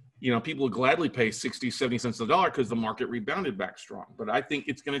would gladly pay 60, 70 cents on the dollar because the market rebounded back strong. But I think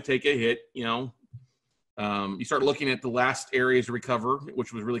it's going to take a hit. You start looking at the last areas to recover,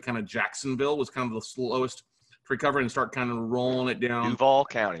 which was really kind of Jacksonville was kind of the slowest to recover, and start kind of rolling it down. Duval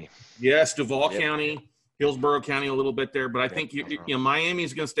County. Yes, Duval County. Hillsborough County a little bit there, but I think Miami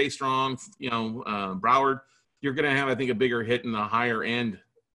is going to stay strong. Broward, you're going to have, I think, a bigger hit in the higher end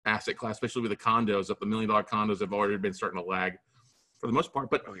asset class, especially with the condos. Up the $1 million condos have already been starting to lag for the most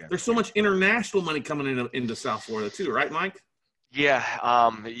part. But there's so much international money coming into South Florida too, right, Mike? Yeah,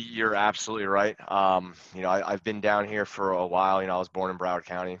 you're absolutely right. I've been down here for a while. I was born in Broward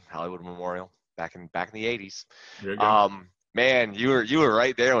County, Hollywood Memorial, back in the 80s. There you go. Man, you were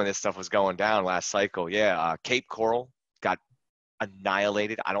right there when this stuff was going down last cycle. Yeah, Cape Coral got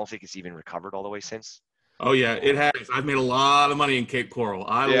annihilated. I don't think it's even recovered all the way since. Oh yeah, it has. I've made a lot of money in Cape Coral.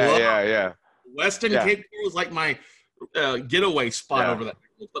 Yeah. Weston Cape Coral is like my getaway spot over there.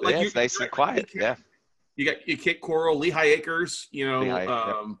 But it's nice and quiet. Yeah. You got Cape Coral, Lehigh Acres.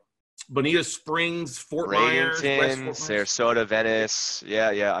 Bonita Springs, Fort Myers, Sarasota, Venice.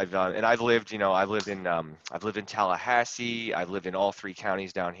 Yeah. I've lived in Tallahassee. I've lived in all 3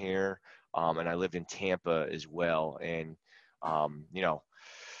 counties down here. And I lived in Tampa as well. And,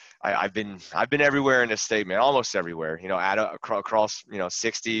 I've been everywhere in the state, man, almost everywhere, across,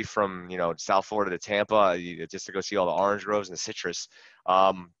 60 from, South Florida to Tampa, just to go see all the orange groves and the citrus.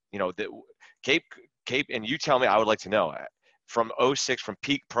 The Cape, and you tell me, I would like to know, from 06, from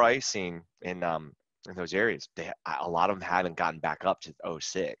peak pricing in those areas, a lot of them haven't gotten back up to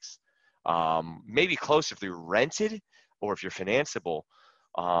 06. Maybe close if they're rented, or if you're financeable.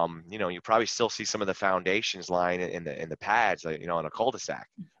 You probably still see some of the foundations lying in the pads, in a cul-de-sac.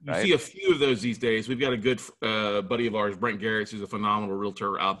 Right? You see a few of those these days. We've got a good buddy of ours, Brent Garrett, who's a phenomenal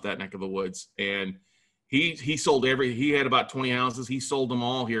realtor out that neck of the woods, and he sold he had about 20 houses. He sold them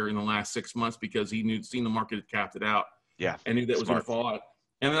all here in the last 6 months because he seen the market had capped it out. Yeah, and knew that was going to fall out.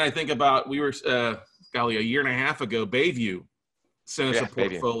 And then I think about, we were a year and a half ago, Bayview sent us a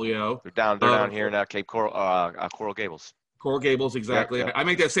portfolio. They're down here in Cape Coral, Coral Gables. Coral Gables, exactly. Yeah. I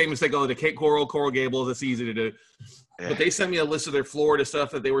make that same mistake all the Cape Coral, Coral Gables. It's easy to do. Yeah. But they sent me a list of their Florida stuff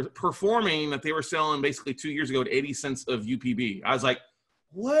that they were performing, that they were selling basically 2 years ago at 80 cents of UPB. I was like,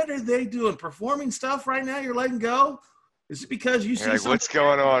 what are they doing? Performing stuff right now you're letting go? Is it because you You're see like, something? what's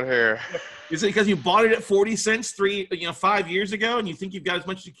going on here? Is it because you bought it at 40 cents 5 years ago, and you think you've got as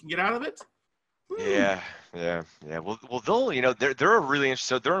much as you can get out of it? Yeah. Well, they'll, they're a really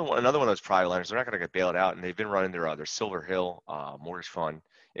interesting. So they're another one of those private lenders. They're not going to get bailed out, and they've been running their Silver Hill mortgage fund.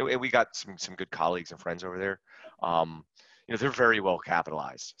 And we got some good colleagues and friends over there. They're very well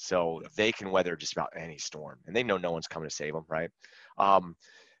capitalized, so they can weather just about any storm, and they know no one's coming to save them, right?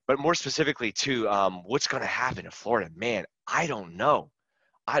 But more specifically, too, what's going to happen in Florida? Man, I don't know.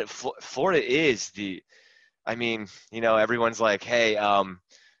 Florida is everyone's like, hey,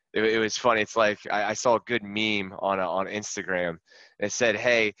 it was funny. It's like I saw a good meme on Instagram. It said,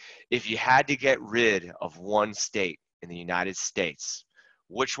 hey, if you had to get rid of one state in the United States,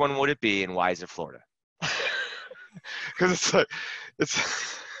 which one would it be, and why is it Florida? Because it's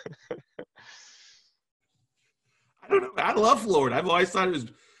I don't know. I love Florida. I've always thought it was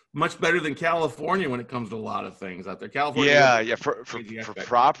much better than California when it comes to a lot of things out there. California, for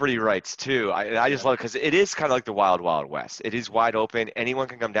property rights too. I just love it because it is kind of like the wild west. It is wide open. Anyone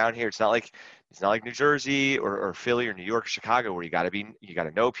can come down here. It's not like New Jersey or Philly or New York or Chicago where you got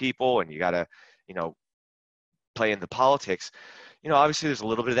to know people and you got to play in the politics. Obviously there's a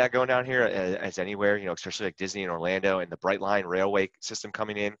little bit of that going down here as anywhere, especially like Disney and Orlando and the Bright Line railway system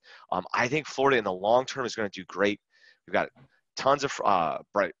coming in. I think Florida in the long term is going to do great. We've got tons of a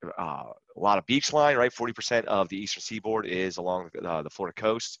lot of beach line, right? 40% of the eastern seaboard is along the Florida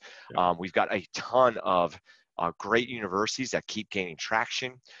coast. We've got a ton of great universities that keep gaining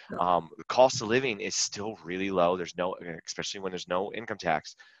traction. The cost of living is still really low. Especially when there's no income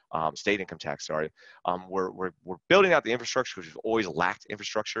tax. State income tax, sorry. We're building out the infrastructure because we've always lacked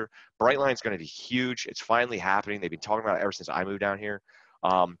infrastructure. Brightline is going to be huge. It's finally happening. They've been talking about it ever since I moved down here.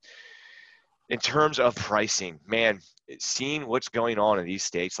 In terms of pricing, man, seeing what's going on in these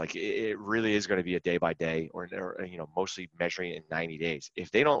states, like it really is going to be a day by day, or mostly measuring in 90 days. If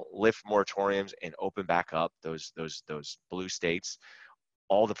they don't lift moratoriums and open back up those blue states,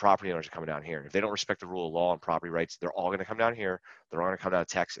 all the property owners are coming down here. If they don't respect the rule of law and property rights, they're all going to come down here. They're all going to come down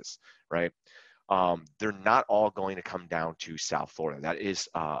to Texas, right? They're not all going to come down to South Florida. That is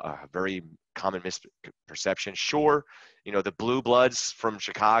a very common misperception. Sure, the blue bloods from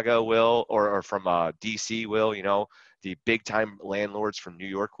Chicago will, or from DC will, the big time landlords from New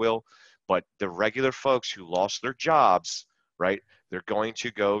York will, but the regular folks who lost their jobs, right? They're going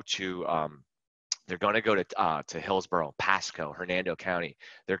to go to Hillsborough, Pasco, Hernando County.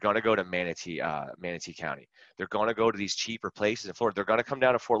 They're going to go to Manatee County. They're going to go to these cheaper places in Florida. They're going to come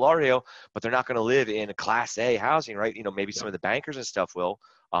down to Fort Lauderdale, but they're not going to live in a Class A housing, right? Maybe some of the bankers and stuff will,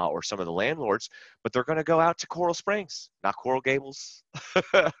 or some of the landlords, but they're going to go out to Coral Springs, not Coral Gables,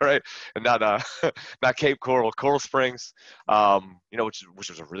 right? And not Cape Coral, Coral Springs, which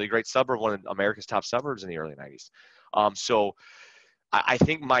was a really great suburb, one of America's top suburbs in the early 90s. So I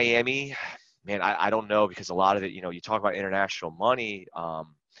think Miami. Man, I don't know, because a lot of it, you talk about international money,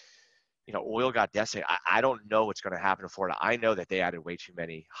 oil got decimated. I don't know what's going to happen in Florida. I know that they added way too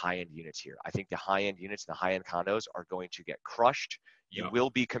many high-end units here. I think the high-end units and the high-end condos are going to get crushed. You will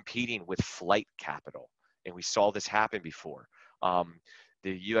be competing with flight capital, and we saw this happen before. The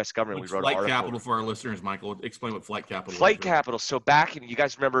U.S. government, What's we wrote an flight article. capital for our listeners, Michael? Explain what flight capital is. Flight capital. So back in, you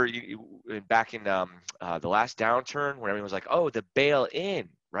guys remember back in the last downturn when everyone was like, oh, the bail-in,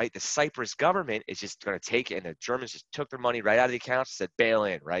 right? The Cyprus government is just going to take it, and the Germans just took their money right out of the accounts and said bail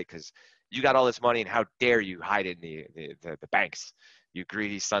in, right? Because you got all this money, and how dare you hide it in the banks, you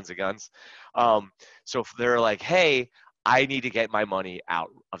greedy sons of guns. So they're like, hey, I need to get my money out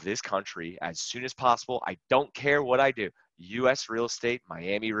of this country as soon as possible. I don't care what I do. U.S. real estate,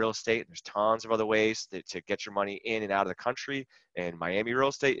 Miami real estate. There's tons of other ways to get your money in and out of the country, and Miami real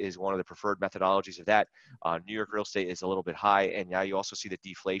estate is one of the preferred methodologies of that. New York real estate is a little bit high, and now you also see the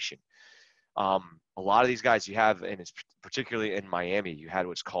deflation. A lot of these guys you have, and it's particularly in Miami, you had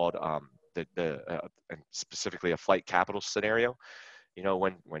what's called and specifically a flight capital scenario.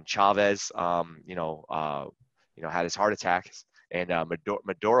 When Chavez, had his heart attack, and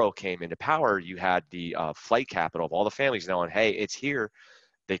Maduro came into power, you had the flight capital of all the families knowing, hey, it's here.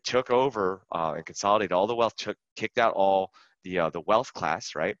 They took over and consolidated all the wealth, kicked out all the wealth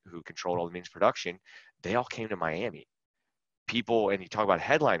class, right, who controlled all the means of production. They all came to Miami. People, and you talk about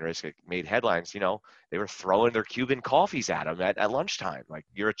headline risk, it made headlines, they were throwing their Cuban coffees at them at lunchtime. Like,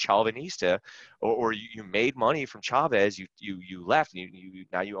 you're a Chavinista, or you made money from Chavez, you left, and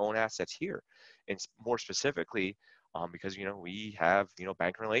now you own assets here. And more specifically, because we have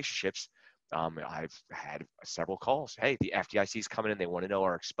banking relationships. I've had several calls. Hey, the FDIC is coming in. They want to know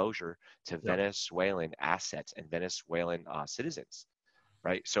our exposure to Venezuelan assets and Venezuelan citizens,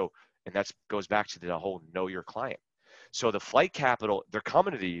 right? So, and that goes back to the whole know your client. So the flight capital, they're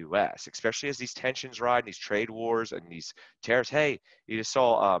coming to the U.S., especially as these tensions ride, these trade wars and these tariffs. Hey, you just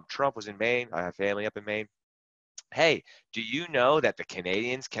saw Trump was in Maine. I have family up in Maine. Hey, do you know that the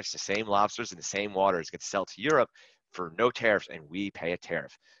Canadians catch the same lobsters in the same waters, get sold to Europe for no tariffs, and we pay a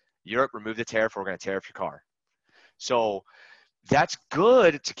tariff? Europe, remove the tariff, we're going to tariff your car. So that's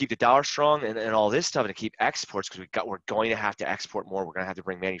good to keep the dollar strong and all this stuff, and to keep exports, because we're going to have to export more. We're going to have to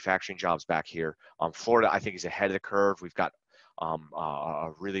bring manufacturing jobs back here. Florida, I think, is ahead of the curve. We've got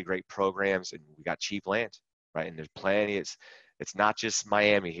really great programs, and we got cheap land, right? And there's plenty. It's not just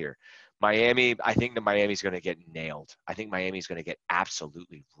Miami here. Miami, I think that Miami's going to get nailed. I think Miami's going to get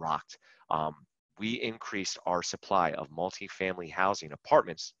absolutely rocked. We increased our supply of multifamily housing,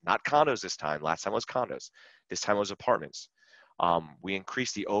 apartments, not condos this time. Last time was condos. This time was apartments. We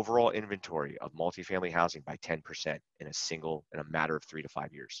increased the overall inventory of multifamily housing by 10% in a matter of 3 to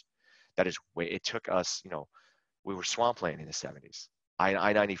 5 years. That is, it took us, we were swampland in the 70s.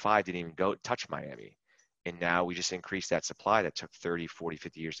 I-95 didn't even touch Miami. And now we just increased that supply that took 30, 40,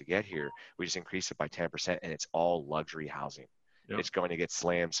 50 years to get here. We just increased it by 10%, and it's all luxury housing. Yep. It's going to get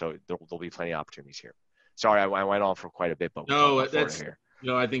slammed, so there'll be plenty of opportunities here. Sorry, I went on for quite a bit, but no, that's here.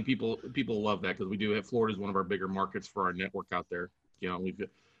 I think people love that, because we do have Florida is one of our bigger markets for our network out there. The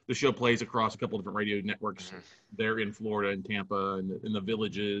show plays across a couple of different radio networks. Mm-hmm. There in Florida and Tampa and in the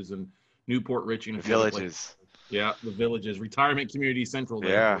Villages and Newport Richie. And Villages. Yeah, the Villages, retirement community central.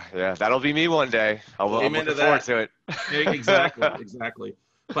 There. Yeah, that'll be me one day. I'm looking forward to it. Exactly.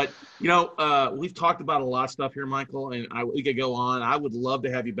 But we've talked about a lot of stuff here, Michael, and we could go on. I would love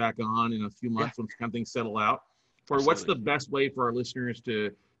to have you back on in a few months when things settle out. What's the best way for our listeners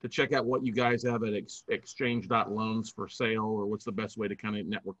to check out what you guys have at Xchange.Loans for sale, or what's the best way to kind of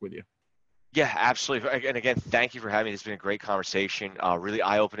network with you? Yeah, absolutely. And again, thank you for having me. It's been a great conversation, really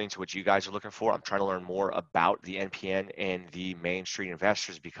eye-opening to what you guys are looking for. I'm trying to learn more about the NPN and the Main Street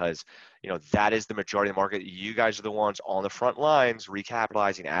investors, because, that is the majority of the market. You guys are the ones on the front lines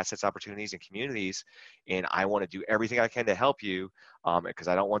recapitalizing assets, opportunities, and communities. And I want to do everything I can to help you, because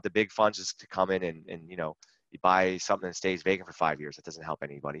I don't want the big funds just to come in and you buy something that stays vacant for 5 years. That doesn't help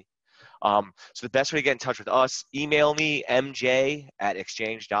anybody. So the best way to get in touch with us, email me,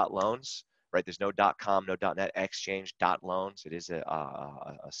 mj@Xchange.Loans. Right, there's no .com, no .net, Xchange.Loans. It is a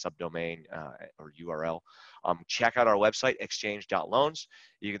subdomain or URL. Check out our website, Xchange.Loans.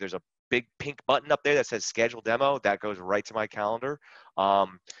 There's a big pink button up there that says Schedule Demo. That goes right to my calendar.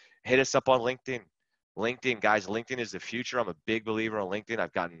 Hit us up on LinkedIn. LinkedIn, guys, LinkedIn is the future. I'm a big believer on LinkedIn.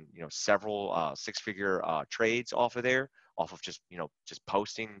 I've gotten several six-figure trades off of there, off of just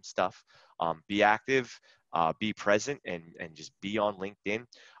posting stuff. Be active. Be present and just be on LinkedIn.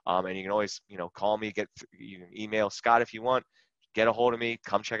 And you can always, call me, you can email Scott if you want, get a hold of me,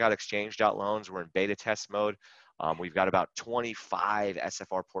 come check out Xchange.Loans. We're in beta test mode. We've got about 25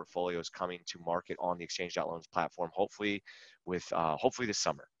 SFR portfolios coming to market on the Xchange.Loans platform, hopefully this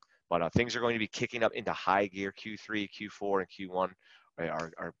summer. But things are going to be kicking up into high gear. Q3, Q4, and Q1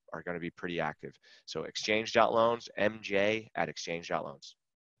 are going to be pretty active. So Xchange.Loans, mj@Xchange.Loans.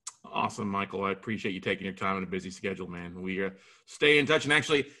 Awesome, Michael. I appreciate you taking your time on a busy schedule, man. We stay in touch. And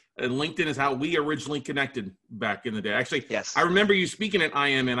actually, LinkedIn is how we originally connected back in the day. Actually, yes. I remember you speaking at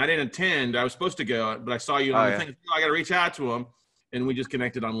IMN. I didn't attend. I was supposed to go, but I saw you on the thing. I got to reach out to him. And we just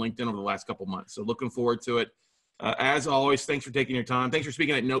connected on LinkedIn over the last couple months. So looking forward to it. As always, thanks for taking your time. Thanks for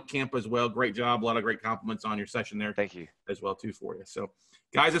speaking at Note Camp as well. Great job. A lot of great compliments on your session there. Thank you. As well, too, for you. So,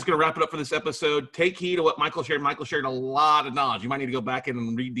 guys, that's going to wrap it up for this episode. Take heed of what Michael shared. Michael shared a lot of knowledge. You might need to go back in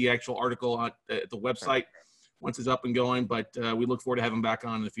and read the actual article at the website once it's up and going. But we look forward to having him back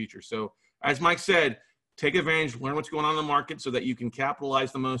on in the future. So, as Mike said, take advantage, learn what's going on in the market so that you can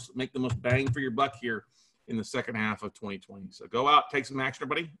capitalize the most, make the most bang for your buck here in the second half of 2020. So go out, take some action,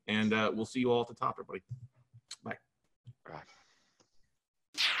 everybody, and we'll see you all at the top, everybody. Bye. Right.